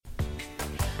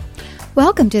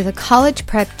Welcome to the College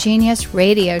Prep Genius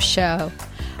Radio Show,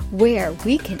 where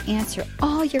we can answer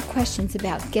all your questions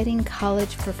about getting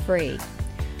college for free.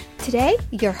 Today,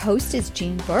 your host is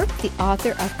Jean Burke, the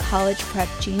author of College Prep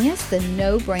Genius, the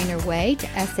no-brainer way to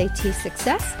SAT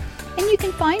success, and you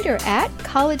can find her at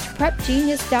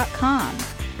collegeprepgenius.com.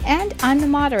 And I'm the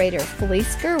moderator,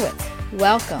 Felice Gerwitz.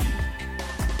 Welcome.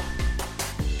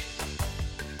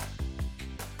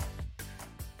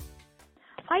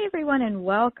 Hi, everyone, and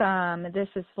welcome. This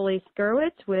is Felice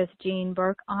Gerwitz with Jean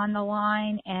Burke on the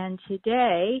line, and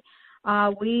today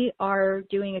we are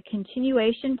doing a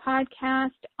continuation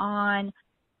podcast on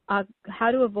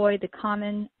how to avoid the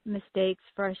common mistakes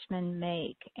freshmen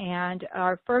make. And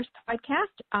our first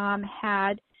podcast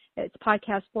it's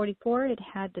podcast 44. It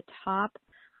had the top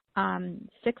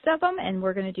 6 of them, and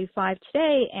we're going to do 5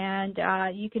 today. And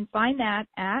you can find that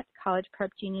at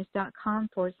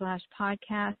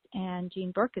collegeprepgenius.com/podcast. And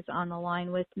Jean Burke is on the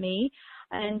line with me.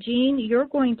 And Jean, you're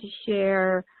going to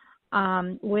share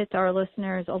with our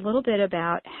listeners a little bit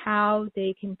about how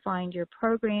they can find your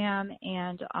program.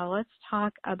 And let's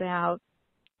talk about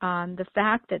the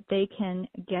fact that they can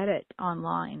get it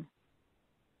online.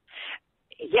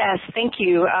 Yes, thank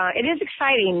you. It is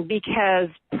exciting because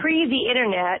pre the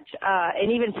internet,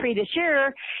 and even pre this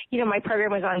year, my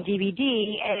program was on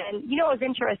DVD, and it was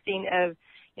interesting of,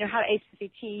 how to ace the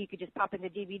SAT, you could just pop in the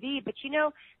DVD, but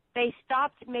they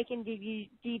stopped making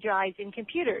DVD drives in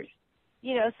computers,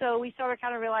 so we started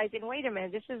kind of realizing, wait a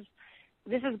minute, this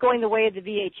is going the way of the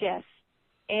VHS.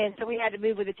 And so we had to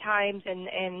move with the times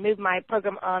and move my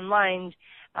program online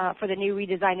for the new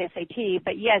redesigned SAT.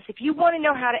 But yes, if you want to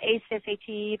know how to ace SAT,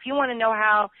 if you want to know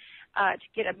how to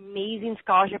get amazing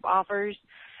scholarship offers,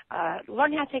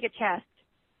 learn how to take a test.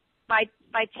 By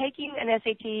taking an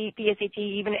SAT, PSAT,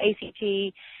 even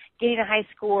ACT, getting a high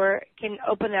score can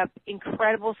open up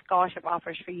incredible scholarship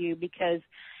offers for you, because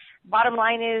bottom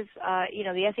line is,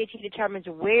 the SAT determines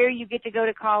where you get to go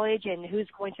to college and who's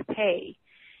going to pay.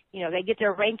 They get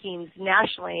their rankings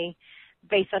nationally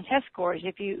based on test scores.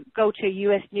 If you go to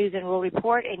U.S. News and World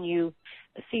Report and you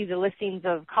see the listings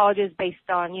of colleges based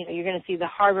on, you're going to see the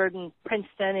Harvard and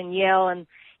Princeton and Yale and,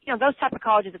 those type of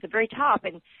colleges at the very top.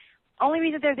 And only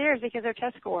reason they're there is because they're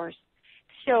test scores.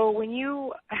 So when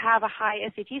you have a high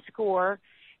SAT score,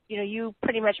 you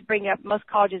pretty much bring up most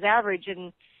colleges' average,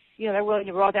 and, they're willing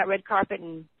to roll out that red carpet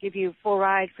and give you full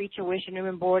ride, free tuition, room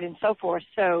and board, and so forth.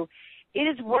 So it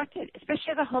is worth it,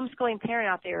 especially as a homeschooling parent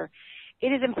out there. It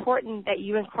is important that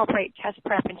you incorporate test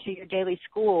prep into your daily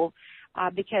school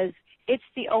because it's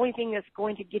the only thing that's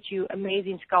going to get you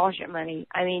amazing scholarship money.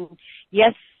 I mean,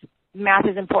 yes, math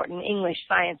is important, English,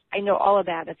 science. I know all of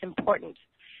that. That's important,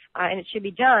 and it should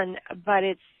be done, but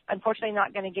it's unfortunately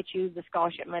not going to get you the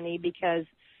scholarship money, because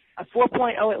a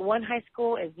 4.0 at one high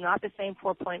school is not the same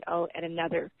 4.0 at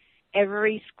another.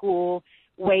 Every school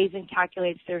weighs and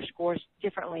calculates their scores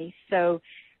differently. So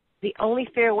the only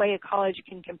fair way a college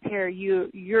can compare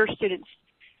your student's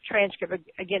transcript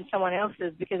against someone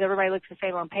else's, because everybody looks the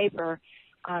same on paper,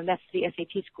 that's the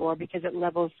SAT score, because it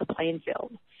levels the playing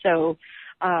field. So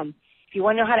if you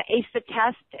want to know how to ace the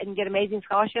test and get amazing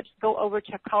scholarships, go over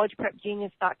to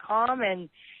collegeprepgenius.com, and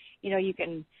you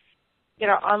can get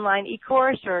our online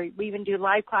e-course, or we even do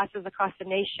live classes across the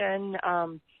nation.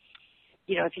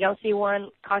 If you don't see one,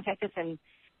 contact us, and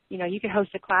you can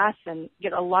host a class and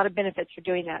get a lot of benefits for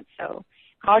doing that. So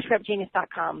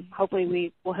collegeprepgenius.com. Hopefully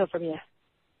we will hear from you.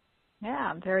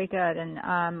 Yeah, very good. And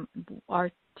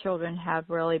our children have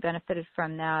really benefited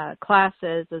from the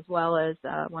classes, as well as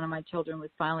one of my children was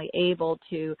finally able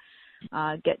to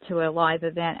get to a live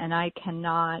event, and I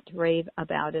cannot rave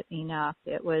about it enough.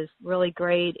 It was really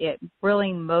great. It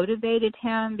really motivated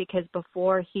him, because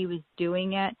before he was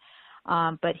doing it,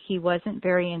 but he wasn't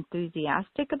very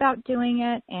enthusiastic about doing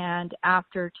it. And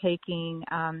after taking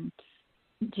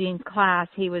Jean's class,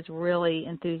 he was really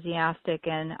enthusiastic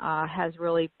and has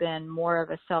really been more of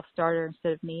a self-starter,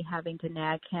 instead of me having to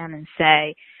nag him and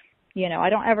say, I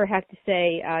don't ever have to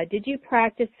say, did you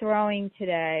practice throwing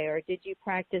today, or did you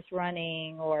practice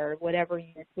running, or whatever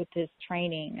with his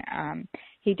training.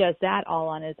 He does that all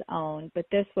on his own, but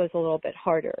this was a little bit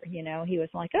harder. He was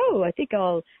like, oh, I think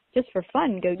I'll just for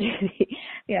fun go do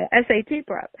the SAT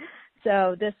prep.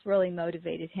 So this really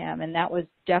motivated him, and that was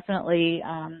definitely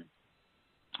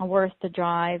worth the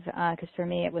drive, because for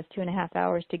me it was 2.5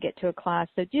 hours to get to a class.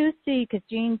 So do see, because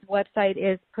Jean's website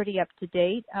is pretty up to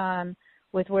date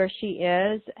with where she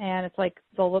is, and it's like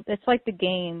the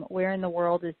game, where in the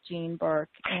world is Jean Burke?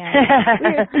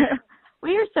 And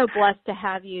we are so blessed to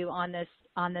have you on this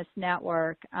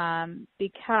network,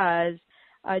 because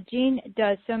Jean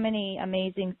does so many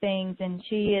amazing things, and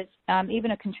she is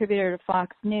even a contributor to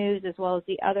Fox News as well as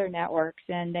the other networks,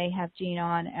 and they have Jean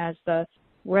on as the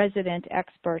resident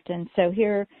expert. And so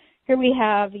here we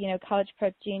have, College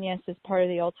Prep Genius as part of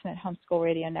the Ultimate Homeschool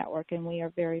Radio Network, and we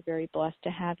are very, very blessed to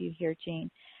have you here,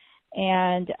 Jean.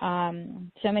 And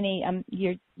so many,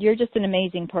 you're just an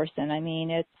amazing person. I mean,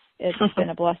 it's been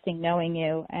a blessing knowing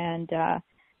you, and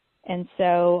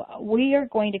so we are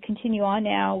going to continue on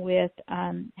now with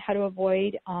how to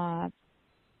avoid, and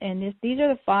these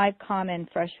are the 5 common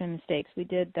freshman mistakes. We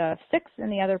did the 6 in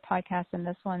the other podcast, and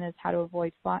this one is how to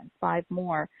avoid 5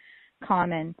 more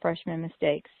common freshman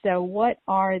mistakes. So what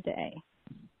are they?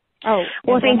 Oh,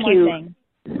 well, thank you. Thing.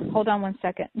 Hold on one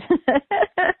second.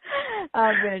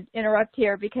 I'm going to interrupt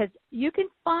here because you can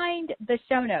find the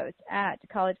show notes at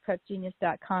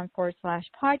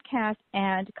collegeprepgenius.com/podcast,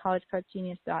 and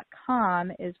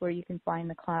collegeprepgenius.com is where you can find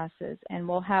the classes. And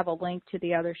we'll have a link to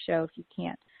the other show if you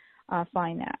can't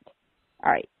find that.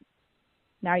 All right.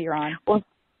 Now you're on. Well,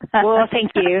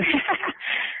 thank you.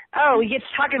 Oh, we get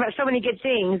talking about so many good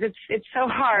things. It's so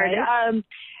hard. Right?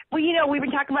 Well, we've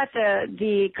been talking about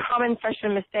the common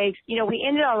freshman mistakes. We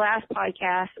ended our last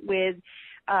podcast with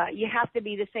you have to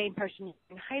be the same person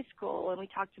in high school, and we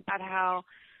talked about how,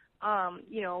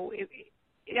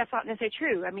 that's not necessarily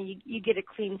true. I mean, you get a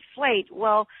clean slate.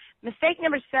 Well, mistake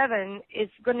number 7 is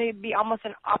going to be almost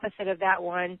an opposite of that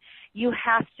one. You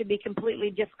have to be a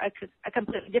completely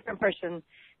different person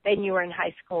than you were in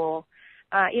high school.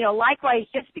 Likewise,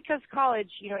 just because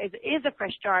college, is a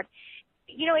fresh start,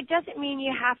 it doesn't mean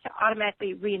you have to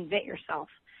automatically reinvent yourself.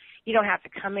 You don't have to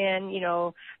come in,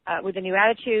 with a new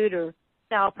attitude or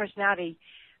style, personality.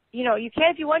 You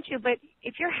can if you want to, but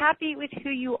if you're happy with who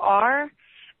you are,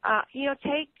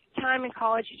 take time in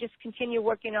college to just continue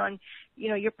working on,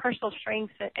 your personal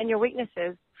strengths and your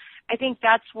weaknesses. I think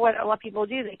that's what a lot of people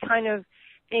do. They kind of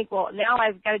think, well, now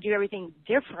I've got to do everything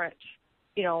different.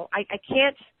 I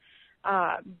can't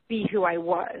be who I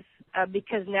was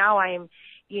because now I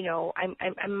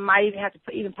might even have to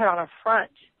put on a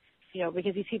front,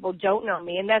 because these people don't know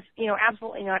me, and that's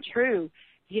absolutely not true.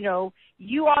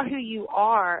 You are who you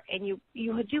are, and you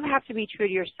do have to be true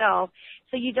to yourself.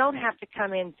 So you don't have to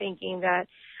come in thinking that,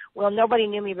 well, nobody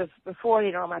knew me before.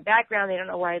 They don't know my background. They don't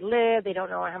know where I live. They don't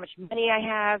know how much money I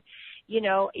have.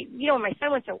 My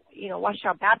son went to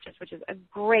Ouachita Baptist, which is a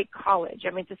great college. I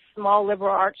mean, it's a small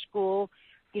liberal arts school,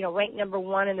 ranked number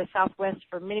 1 in the Southwest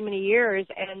for many, many years.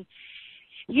 And,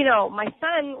 my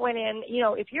son went in,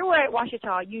 if you were at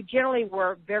Ouachita, you generally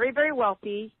were very, very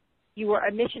wealthy. You were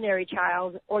a missionary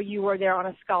child, or you were there on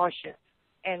a scholarship.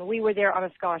 And we were there on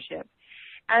a scholarship.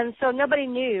 And so nobody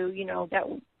knew, that,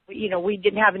 we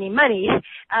didn't have any money.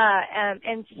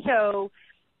 And so,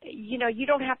 you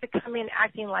don't have to come in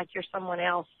acting like you're someone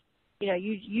else.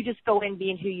 You just go in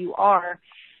being who you are.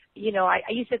 I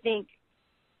used to think,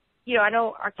 I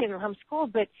know our kids are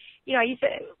homeschooled, but,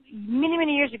 many,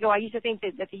 many years ago, I used to think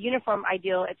that the uniform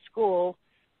ideal at school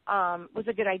was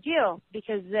a good ideal,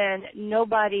 because then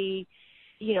nobody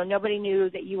knew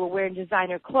that you were wearing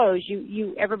designer clothes.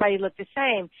 Everybody looked the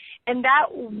same. And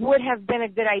that would have been a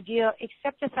good idea,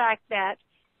 except the fact that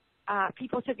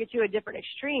people took it to a different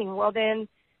extreme. Well, then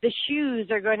the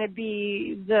shoes are going to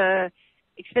be the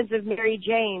expensive Mary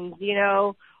Janes,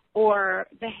 or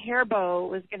the hair bow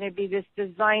was going to be this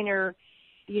designer,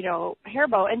 hair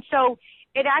bow. And so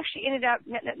it actually ended up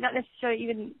not necessarily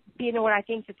even being what I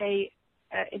think that they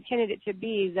intended it to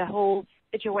be, the whole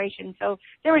situation. So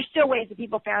there were still ways that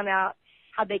people found out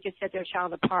how they could set their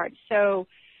child apart. So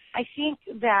I think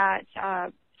that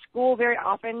school, very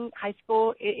often, high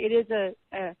school, it is a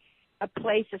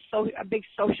place, a big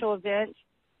social event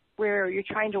where you're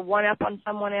trying to one-up on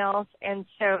someone else. And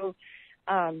so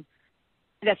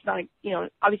that's not,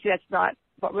 obviously that's not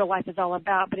what real life is all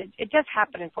about, but it does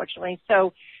happen, unfortunately.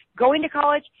 So going to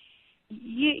college,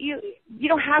 you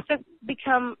don't have to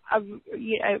become a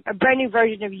brand new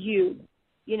version of you.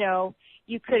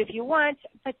 You could if you want,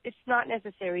 but it's not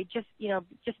necessary. Just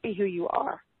be who you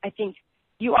are. I think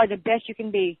you are the best you can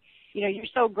be. You're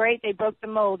so great. They broke the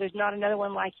mold. There's not another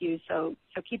one like you. So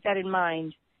keep that in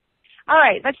mind. All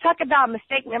right, let's talk about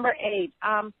mistake number 8.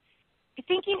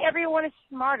 Thinking everyone is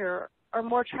smarter or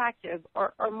more attractive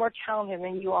or more talented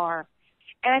than you are.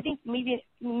 And I think maybe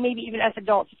even as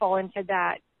adults fall into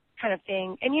that kind of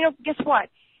thing. And, guess what?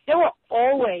 There will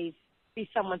always be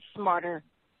someone smarter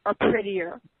or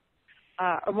prettier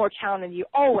or more talented than you,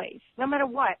 always, no matter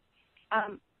what.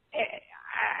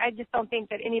 I just don't think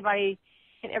that anybody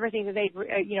can ever think that they've,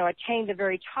 attained the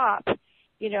very top,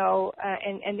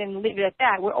 and then leave it at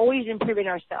that. We're always improving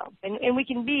ourselves, and we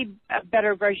can be a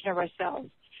better version of ourselves.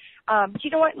 But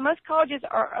you know what? Most colleges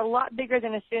are a lot bigger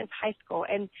than a student's high school,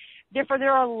 and therefore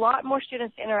there are a lot more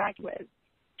students to interact with.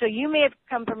 So you may have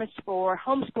come from a school or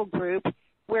homeschool group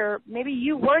where maybe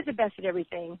you were the best at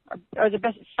everything or the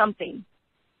best at something.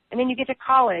 And then you get to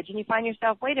college and you find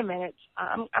yourself, wait a minute,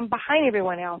 I'm behind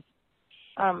everyone else.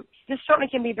 This certainly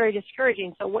can be very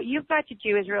discouraging. So what you've got to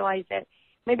do is realize that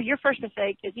maybe your first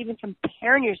mistake is even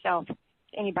comparing yourself to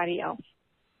anybody else.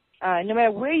 No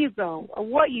matter where you go or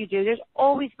what you do, there's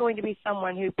always going to be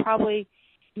someone who probably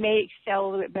may excel a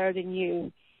little bit better than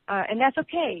you. And that's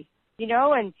okay, you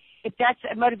know, and if that's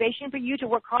a motivation for you to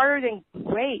work harder, then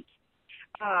great.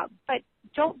 But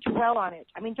don't dwell on it.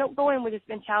 I mean, don't go in with this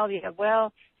mentality of,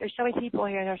 well, there's so many people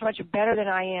here and they're so much better than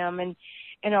I am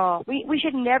and all. We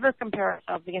should never compare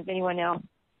ourselves against anyone else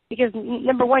because,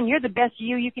 number one, you're the best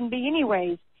you can be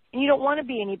anyways, and you don't want to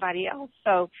be anybody else.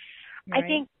 So right. I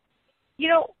think, you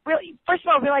know, really, first of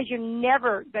all, realize you're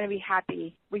never going to be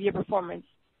happy with your performance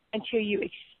until you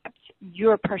accept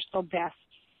your personal best.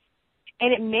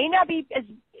 And it may not be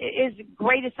as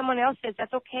great as someone else says.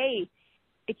 That's okay.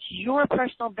 It's your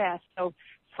personal best. So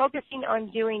focusing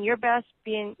on doing your best,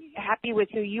 being happy with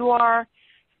who you are,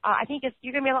 I think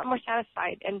you're going to be a lot more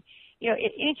satisfied. And, you know,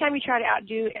 anytime you try to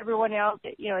outdo everyone else,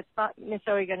 you know, it's not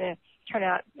necessarily going to turn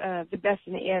out the best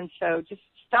in the end. So just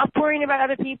stop worrying about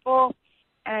other people.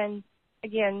 And,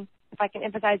 again, if I can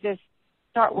emphasize this,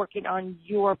 start working on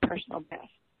your personal best.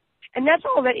 And that's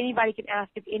all that anybody can ask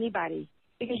of anybody,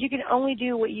 because you can only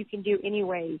do what you can do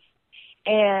anyways.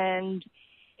 And,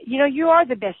 you know, you are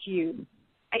the best you.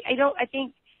 I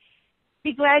think,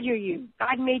 be glad you're you.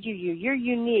 God made you you. You're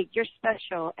unique. You're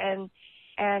special. And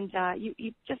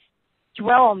you just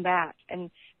dwell on that and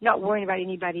not worrying about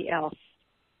anybody else.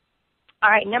 All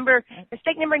right,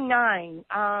 mistake number 9.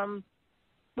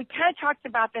 We kind of talked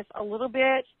about this a little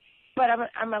bit, but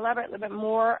I'm elaborate a little bit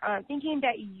more. Thinking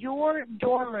that your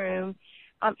dorm room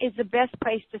is the best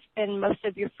place to spend most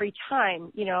of your free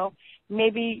time. You know,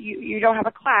 maybe you don't have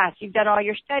a class. You've done all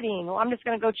your studying. Well, I'm just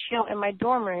going to go chill in my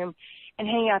dorm room and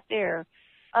hang out there.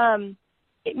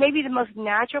 It may be the most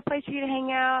natural place for you to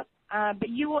hang out, but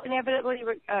you will inevitably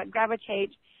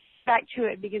gravitate back to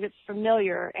it because it's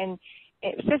familiar, and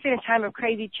especially in a time of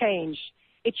crazy change.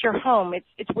 It's your home.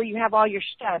 It's where you have all your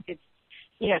stuff. It's,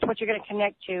 you know, it's what you're going to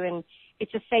connect to, and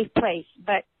it's a safe place.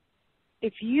 But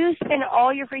if you spend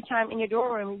all your free time in your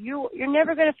dorm room, you're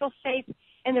never going to feel safe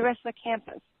in the rest of the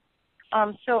campus.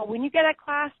 So when you get out of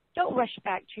class, don't rush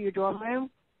back to your dorm room.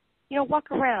 You know,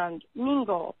 walk around,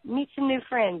 mingle, meet some new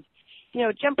friends. You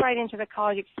know, jump right into the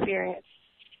college experience.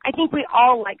 I think we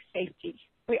all like safety.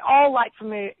 We all like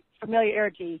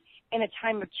familiarity in a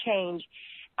time of change.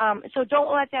 So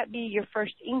don't let that be your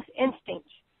first instinct.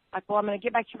 Like, well, I'm going to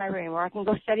get back to my room, or I can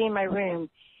go study in my room.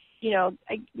 You know,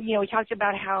 we talked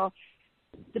about how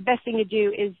the best thing to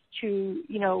do is to,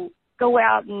 you know, go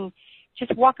out and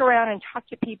just walk around and talk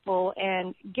to people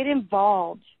and get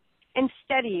involved and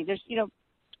study. There's, you know,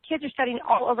 kids are studying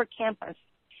all over campus.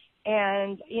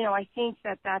 And, you know, I think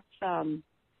that's,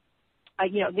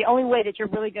 you know, the only way that you're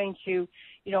really going to,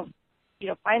 you know,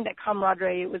 find that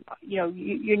camaraderie with, you know,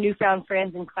 your newfound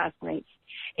friends and classmates.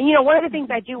 And, you know, one of the things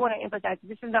I do want to emphasize,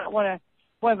 this is not one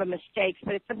of the mistakes,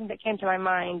 but it's something that came to my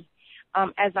mind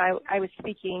as I was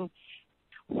speaking.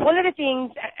 One of the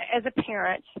things as a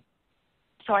parent,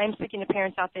 so I am speaking to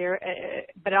parents out there,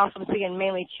 but also I'm speaking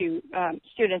mainly to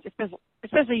students,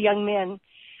 especially young men.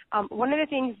 One of the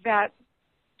things that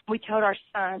we told our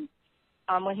son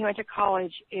when he went to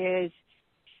college is,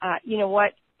 you know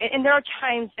what, and there are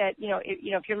times that, you know,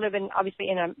 if you're living obviously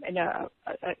in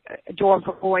a dorm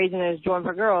for boys and a dorm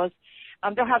for girls,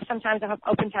 they'll have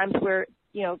open times where,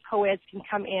 you know, co-eds can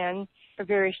come in for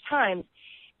various times.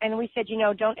 And we said, you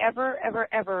know, don't ever, ever,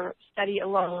 ever study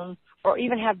alone or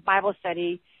even have Bible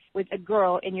study with a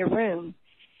girl in your room,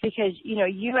 because, you know,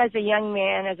 you as a young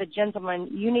man, as a gentleman,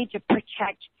 you need to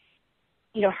protect,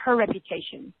 you know, her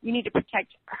reputation. You need to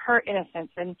protect her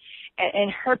innocence and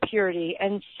her purity.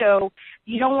 And so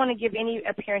you don't want to give any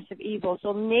appearance of evil.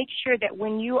 So make sure that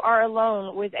when you are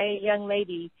alone with a young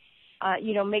lady,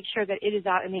 you know, make sure that it is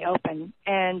out in the open.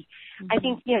 And I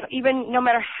think, you know, even no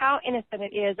matter how innocent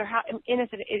it is or how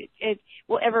innocent it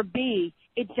will ever be,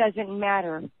 it doesn't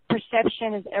matter.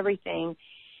 Perception is everything.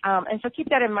 And so keep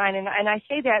that in mind. And I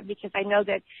say that because I know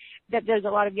that there's a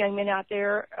lot of young men out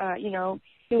there, you know,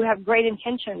 who have great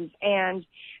intentions. And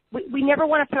we never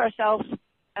want to put ourselves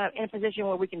in a position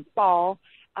where we can fall.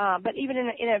 But even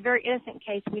in a very innocent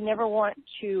case, we never want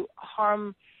to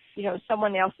harm, you know,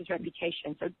 someone else's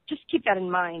reputation. So just keep that in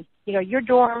mind. You know, your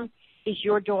dorm is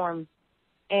your dorm,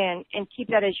 and keep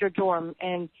that as your dorm,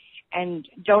 and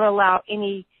don't allow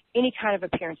any any kind of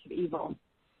appearance of evil.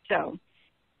 So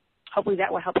hopefully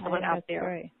that will help someone out there.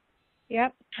 Great.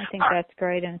 Yep, I think that's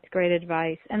great, and it's great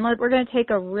advice. And we're going to take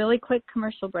a really quick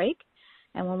commercial break,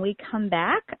 and when we come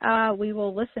back, we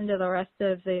will listen to the rest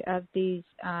of these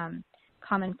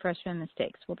common freshman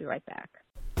mistakes. We'll be right back.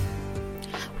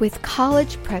 With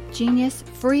College Prep Genius,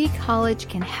 free college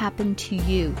can happen to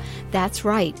you. That's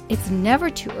right, it's never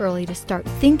too early to start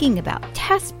thinking about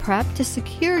test prep to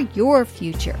secure your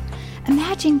future.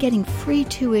 Imagine getting free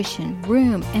tuition,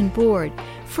 room and board,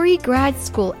 free grad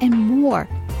school, and more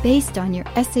based on your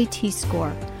SAT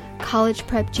score. College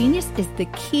Prep Genius is the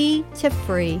key to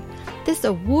free. This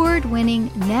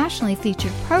award-winning, nationally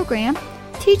featured program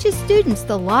teaches students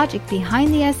the logic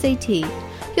behind the SAT.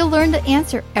 You'll learn to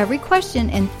answer every question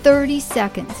in 30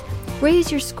 seconds. Raise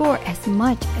your score as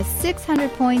much as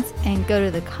 600 points and go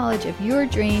to the college of your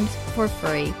dreams for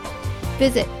free.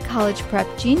 Visit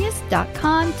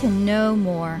collegeprepgenius.com to know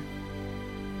more.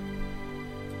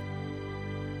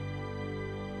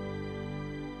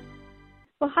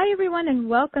 Well, hi, everyone, and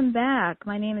welcome back.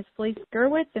 My name is Felice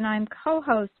Gerwitz, and I'm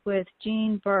co-host with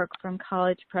Jean Burke from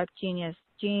College Prep Genius.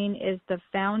 Jean is the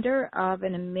founder of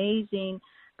an amazing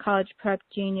College Prep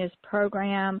Genius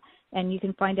program, and you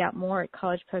can find out more at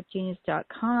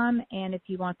collegeprepgenius.com. And if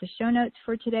you want the show notes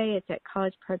for today, it's at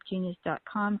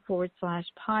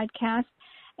collegeprepgenius.com/podcast.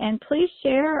 And please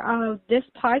share this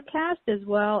podcast as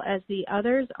well as the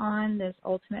others on this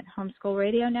Ultimate Homeschool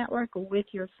Radio Network with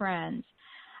your friends.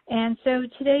 And so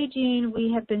today, Jean,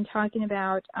 we have been talking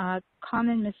about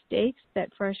common mistakes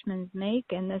that freshmen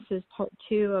make, and this is part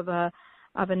 2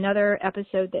 of another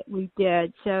episode that we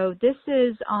did. So this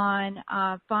is on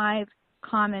 5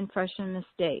 common freshman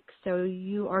mistakes. So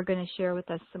you are going to share with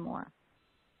us some more.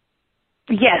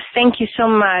 Yes, thank you so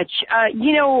much.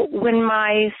 When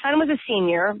my son was a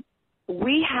senior,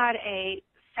 we had a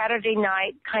Saturday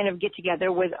night kind of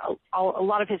get-together with a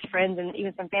lot of his friends and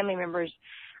even some family members.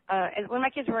 And when my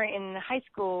kids were in high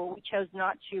school, we chose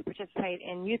not to participate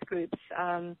in youth groups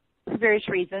for various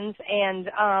reasons. And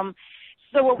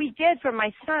so what we did for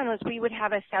my son was we would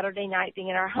have a Saturday night thing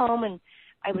in our home, and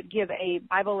I would give a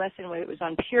Bible lesson, whether it was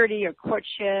on purity or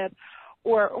courtship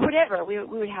or whatever. We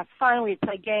would have fun. We'd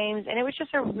play games, and it was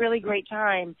just a really great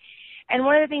time. And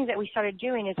one of the things that we started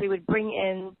doing is we would bring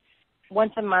in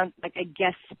once a month like a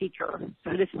guest speaker,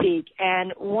 so to speak.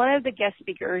 And one of the guest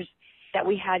speakers that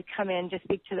we had come in to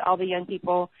speak to all the young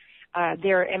people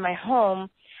there in my home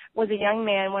was a young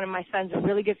man, one of my son's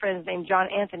really good friends named John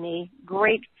Anthony.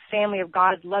 Great family of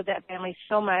God, loved that family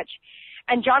so much.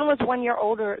 And John was 1 year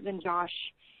older than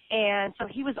Josh, and so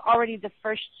he was already the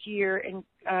first year in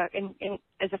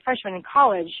as a freshman in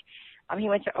college. He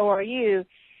went to ORU,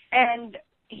 and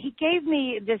he gave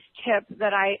me this tip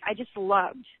that I just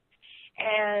loved.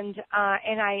 And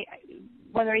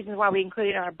one of the reasons why we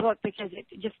included it in our book, because it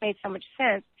just made so much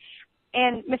sense.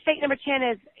 And mistake number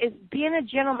 10 is being a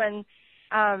gentleman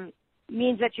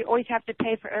means that you always have to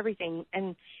pay for everything,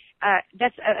 and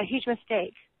that's a huge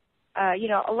mistake. A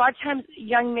lot of times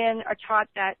young men are taught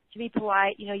that to be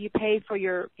polite, you pay for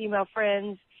your female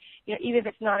friends, even if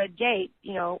it's not a date,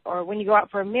 or when you go out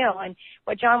for a meal. And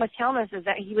what John was telling us is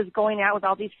that he was going out with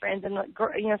all these friends and,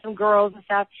 some girls and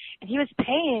stuff, and he was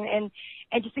paying, and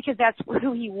just because that's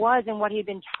who he was and what he had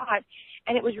been taught,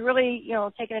 and it was really,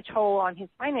 taking a toll on his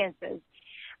finances.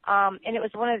 And it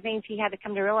was one of the things he had to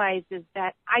come to realize is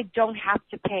that I don't have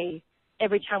to pay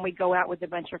every time we go out with a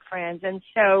bunch of friends. And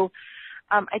so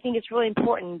I think it's really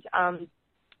important.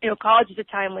 College is a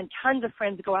time when tons of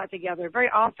friends go out together very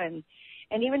often.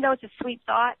 And even though it's a sweet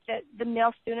thought that the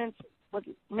male students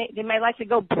they might like to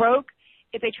go broke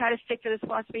if they try to stick to this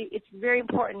philosophy, it's very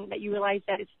important that you realize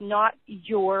that it's not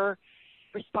your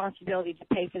responsibility to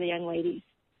pay for the young ladies.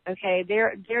 Okay,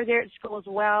 they're there at school as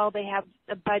well. They have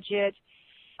a budget,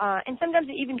 and sometimes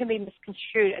it even can be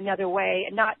misconstrued another way.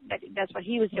 And not that that's what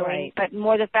he was doing, but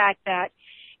more the fact that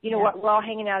what, we're all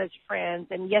hanging out as friends,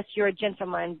 and yes, you're a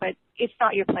gentleman, but it's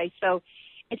not your place. So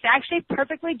it's actually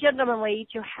perfectly gentlemanly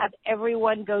to have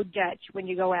everyone go Dutch when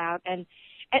you go out. And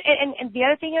the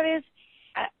other thing is,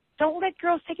 don't let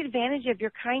girls take advantage of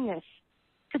your kindness,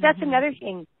 because that's another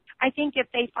thing. I think if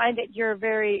they find that you're a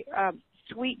very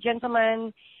sweet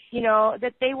gentleman,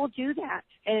 that they will do that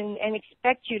and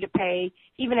expect you to pay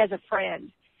even as a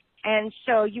friend. And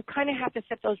so you kind of have to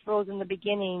set those rules in the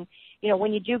beginning.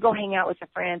 When you do go hang out with your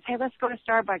friends, hey, let's go to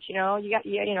Starbucks.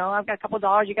 I've got a couple of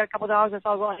dollars. You got a couple of dollars. Let's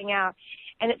all go hang out.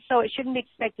 And so it shouldn't be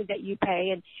expected that you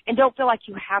pay, and don't feel like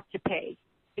you have to pay,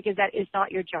 because that is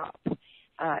not your job.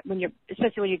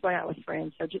 Especially when you're going out with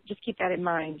friends. So just keep that in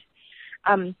mind.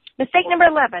 Mistake number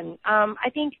 11. I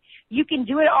think you can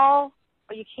do it all,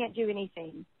 or you can't do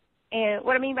anything. And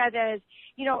what I mean by that is,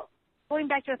 going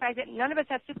back to the fact that none of us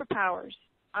have superpowers,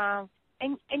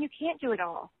 and you can't do it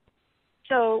all.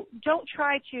 So don't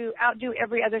try to outdo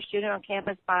every other student on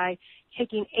campus by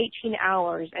taking 18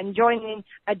 hours and joining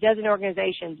a dozen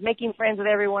organizations, making friends with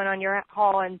everyone on your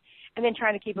hall, and then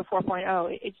trying to keep a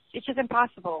 4.0. It's just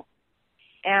impossible.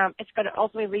 It's going to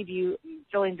ultimately leave you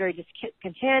feeling very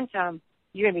discontent.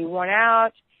 You're going to be worn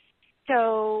out.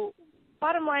 So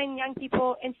bottom line, young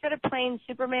people, instead of playing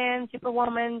Superman,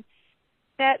 Superwoman,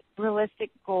 set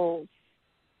realistic goals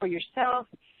for yourself,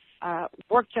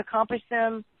 work to accomplish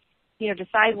them,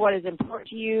 decide what is important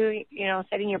to you,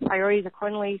 setting your priorities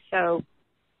accordingly. So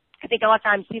I think a lot of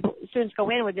times students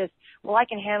go in with this, well, I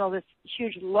can handle this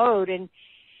huge load, and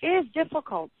it is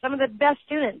difficult. Some of the best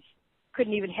students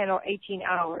couldn't even handle 18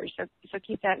 hours, so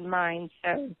keep that in mind.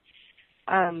 So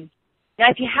now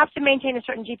if you have to maintain a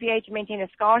certain GPA to maintain a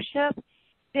scholarship,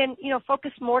 then,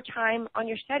 focus more time on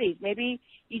your studies. Maybe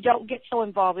you don't get so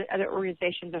involved in other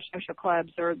organizations or social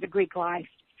clubs or the Greek life.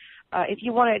 If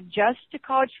you want to adjust to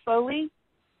college slowly,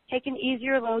 take an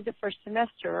easier load the first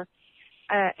semester,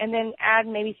 and then add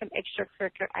maybe some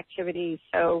extracurricular activities.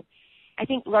 So I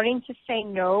think learning to say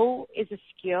no is a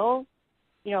skill.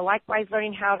 Likewise,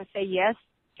 learning how to say yes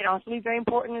can also be very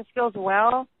important in skill as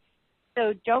well.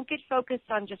 So don't get focused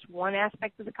on just one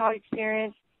aspect of the college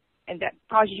experience, and that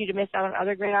causes you to miss out on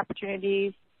other great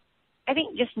opportunities. I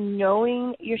think just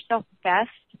knowing yourself best,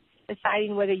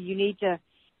 deciding whether you need to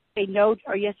say no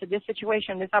or yes to this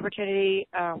situation, this opportunity,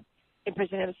 can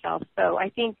present itself. So I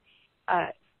think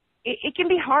it can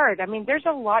be hard. I mean, there's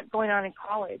a lot going on in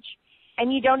college,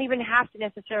 and you don't even have to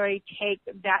necessarily take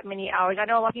that many hours. I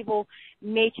know a lot of people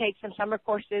may take some summer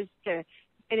courses to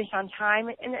finish on time,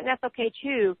 and that's okay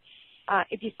too.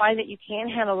 If you find that you can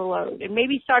handle the load. And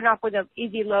maybe starting off with an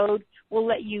easy load will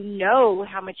let you know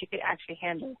how much you could actually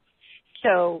handle.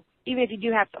 So even if you do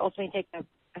have to ultimately take a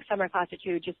summer class or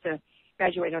two just to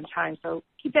graduate on time. So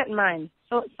keep that in mind.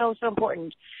 So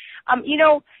important.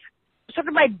 Sort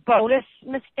of my bonus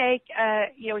mistake,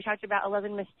 we talked about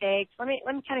 11 mistakes. Let me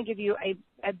kind of give you a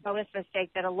bonus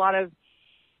mistake that a lot of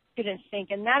students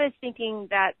think, and that is thinking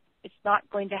that it's not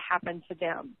going to happen to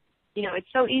them. It's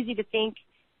so easy to think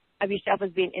of yourself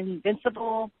as being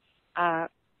invincible,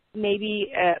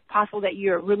 maybe possible that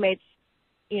your roommate's,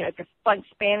 could flunk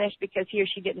Spanish because he or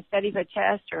she didn't study for a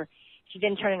test or she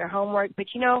didn't turn in her homework. But,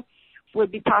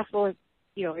 would be possible if,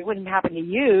 it wouldn't happen to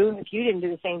you if you didn't do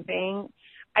the same thing.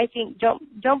 I think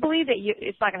don't believe that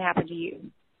it's not going to happen to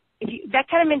you. That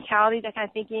kind of mentality, that kind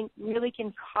of thinking really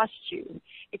can cost you.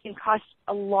 It can cost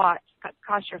a lot,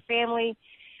 cost your family,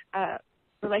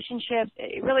 relationships.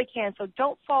 It really can. So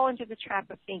don't fall into the trap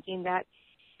of thinking that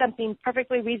something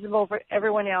perfectly reasonable for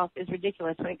everyone else is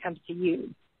ridiculous when it comes to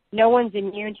you. No one's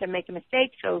immune to make a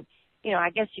mistake, so, I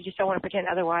guess you just don't want to pretend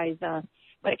otherwise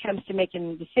when it comes to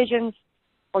making decisions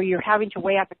or you're having to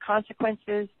weigh out the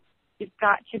consequences. You've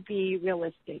got to be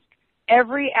realistic.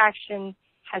 Every action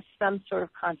has some sort of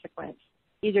consequence,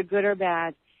 either good or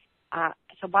bad.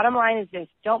 So bottom line is this: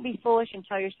 don't be foolish and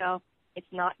tell yourself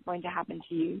it's not going to happen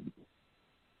to you.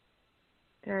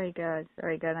 Very good.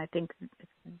 Very good. I think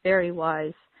it's very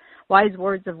wise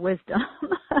words of wisdom.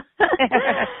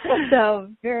 So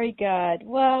very good.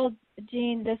 Well,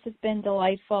 Jean, this has been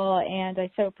delightful, and I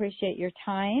so appreciate your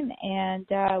time. And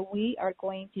we are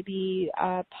going to be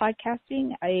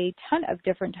podcasting a ton of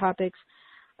different topics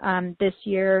this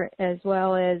year, as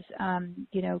well as,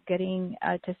 getting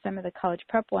to some of the college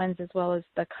prep ones as well as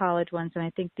the college ones. And I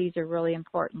think these are really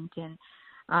important. And,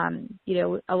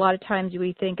 a lot of times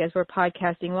we think as we're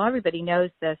podcasting, well, everybody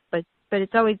knows this, but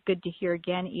it's always good to hear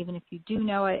again, even if you do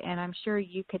know it. And I'm sure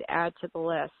you could add to the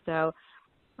list. So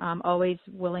I'm always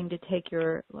willing to take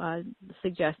your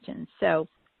suggestions. So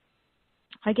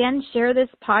again, share this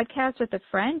podcast with a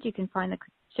friend. You can find the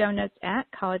show notes at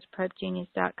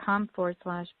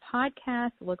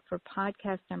collegeprepgenius.com/podcast. Look for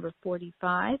podcast number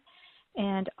 45.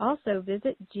 And also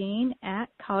visit Jean at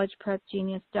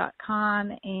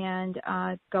collegeprepgenius.com and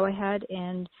go ahead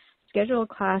and schedule a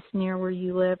class near where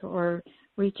you live, or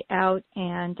reach out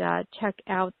and check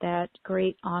out that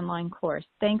great online course.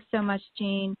 Thanks so much,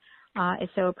 Jean. I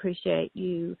so appreciate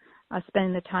you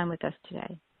spending the time with us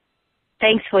today.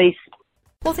 Thanks, Felice.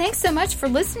 Well, thanks so much for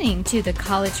listening to the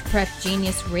College Prep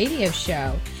Genius radio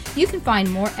show. You can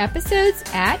find more episodes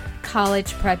at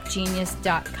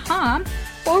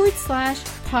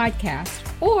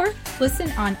collegeprepgenius.com/podcast, or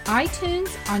listen on iTunes,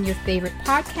 on your favorite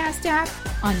podcast app,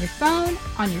 on your phone,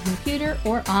 on your computer,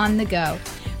 or on the go.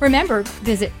 Remember,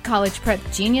 visit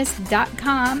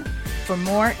collegeprepgenius.com for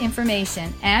more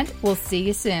information, and we'll see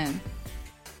you soon.